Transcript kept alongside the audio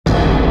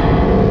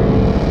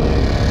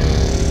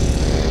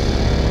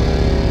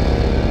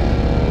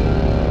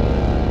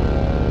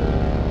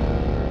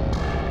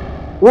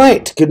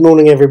Right, good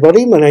morning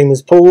everybody, my name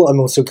is Paul,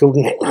 I'm also called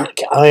Nik Nak.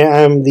 I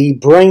am the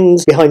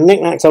brains behind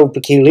Nik Nak's Old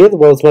Peculiar, the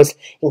world's most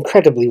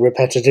incredibly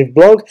repetitive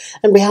blog,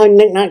 and behind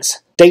Nik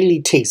Nak's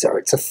Daily Teaser.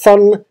 It's a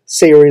fun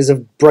series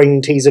of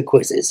brain teaser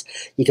quizzes.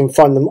 You can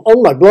find them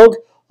on my blog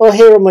or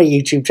here on my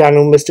YouTube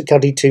channel, Mr.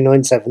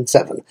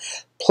 Cuddy2977.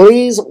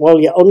 Please, while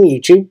you're on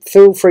YouTube,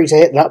 feel free to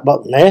hit that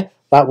button there.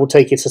 That will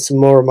take you to some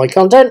more of my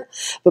content,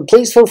 but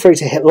please feel free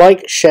to hit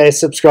like, share,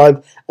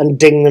 subscribe, and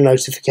ding the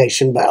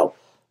notification bell.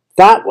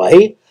 That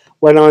way,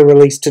 when I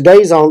release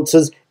today's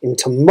answers in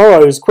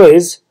tomorrow's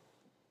quiz,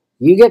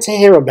 you get to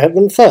hear about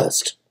them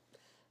first.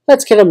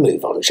 Let's get a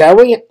move on, shall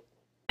we?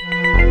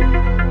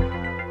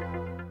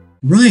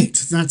 Right,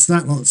 that's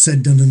that lot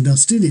said, done and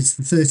dusted. It's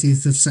the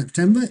 30th of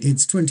September,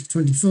 it's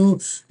 2024,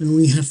 and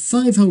we have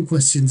 5 whole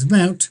questions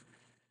about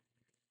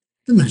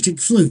the magic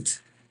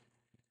flute.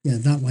 Yeah,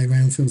 that way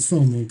round feels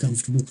far more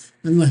comfortable.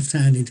 I'm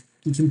left-handed,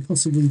 you can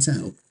possibly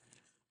tell.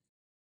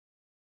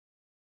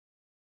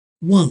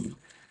 1.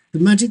 The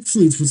magic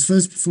flute was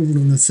first performed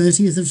on the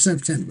 30th of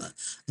September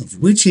of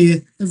which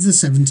year of the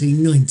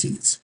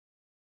 1790s?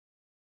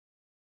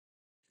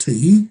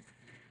 2.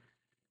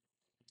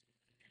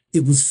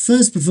 It was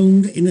first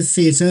performed in a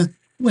theatre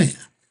where?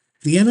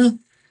 Vienna,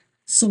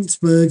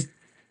 Salzburg,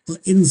 or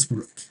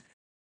Innsbruck?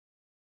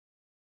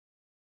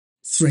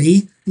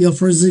 3. The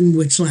opera is in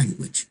which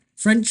language?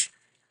 French,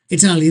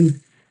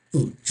 Italian,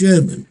 or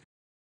German?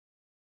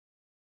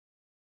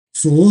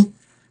 4.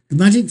 The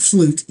magic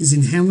flute is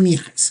in how many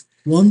acts?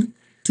 1,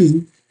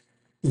 2,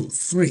 or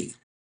 3?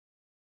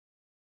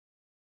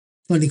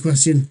 Funny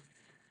question.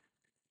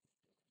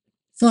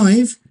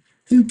 5.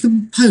 Who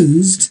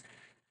composed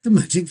the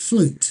magic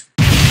flute?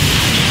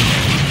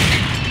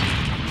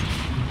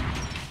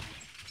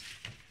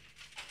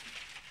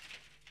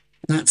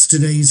 That's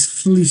today's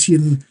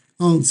Flutian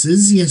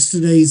answers.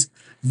 Yesterday's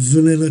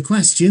vanilla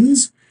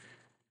questions.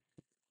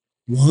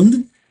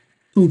 1.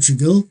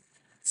 Portugal.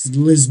 It's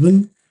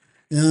Lisbon.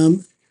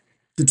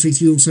 The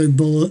treaty also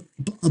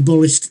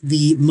abolished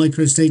the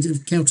microstate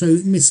of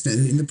Ceuta Misto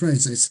in the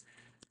process.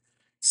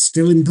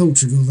 Still in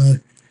Portugal, though.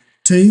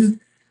 2.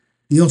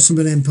 The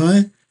Ottoman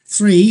Empire.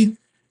 3.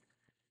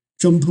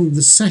 John Paul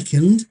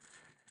II,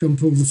 John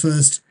Paul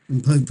I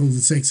and Pope Paul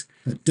VI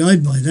had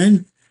died by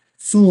then.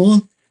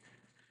 4.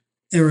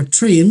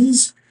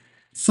 Eritreans.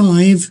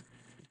 5.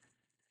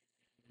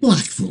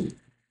 Blackpool.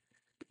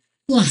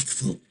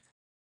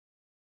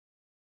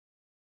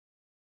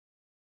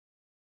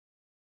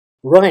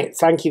 Right,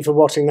 thank you for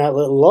watching that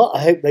little lot.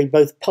 I hope they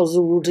both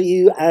puzzled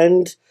you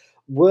and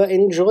were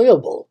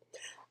enjoyable.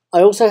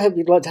 I also hope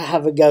you'd like to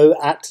have a go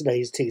at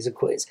today's teaser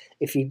quiz.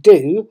 If you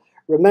do,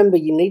 remember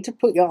you need to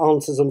put your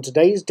answers on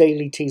today's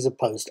daily teaser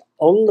post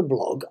on the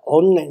blog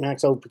on Nik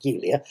Nak's Old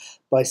Peculiar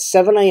by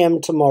 7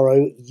 AM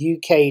tomorrow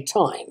UK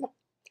time.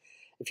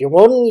 If you're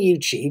on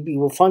YouTube, you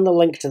will find the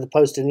link to the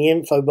post in the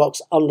info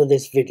box under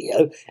this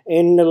video,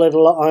 in the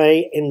little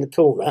eye in the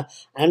corner,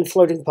 and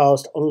floating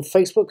past on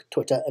Facebook,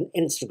 Twitter and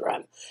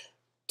Instagram.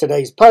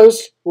 Today's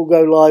post will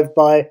go live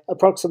by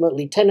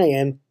approximately 10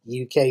 AM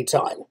UK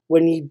time.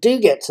 When you do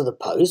get to the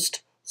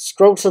post,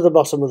 scroll to the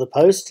bottom of the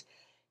post,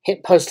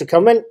 hit post a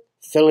comment,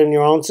 fill in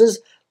your answers,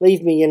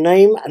 leave me your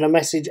name and a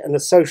message and a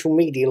social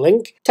media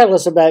link. Tell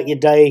us about your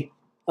day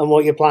and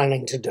what you're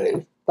planning to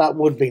do. That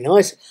would be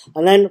nice.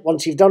 And then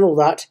once you've done all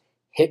that,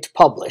 hit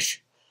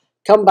publish.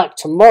 Come back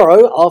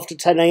tomorrow after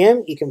 10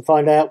 AM. You can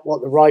find out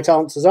what the right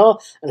answers are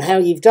and how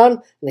you've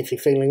done. And if you're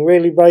feeling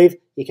really brave,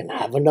 you can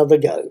have another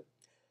go.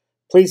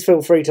 Please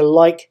feel free to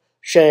like,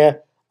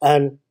 share,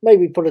 and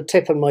maybe put a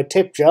tip in my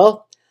tip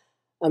jar.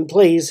 And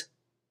please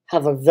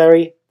have a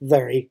very,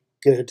 very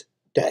good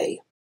day.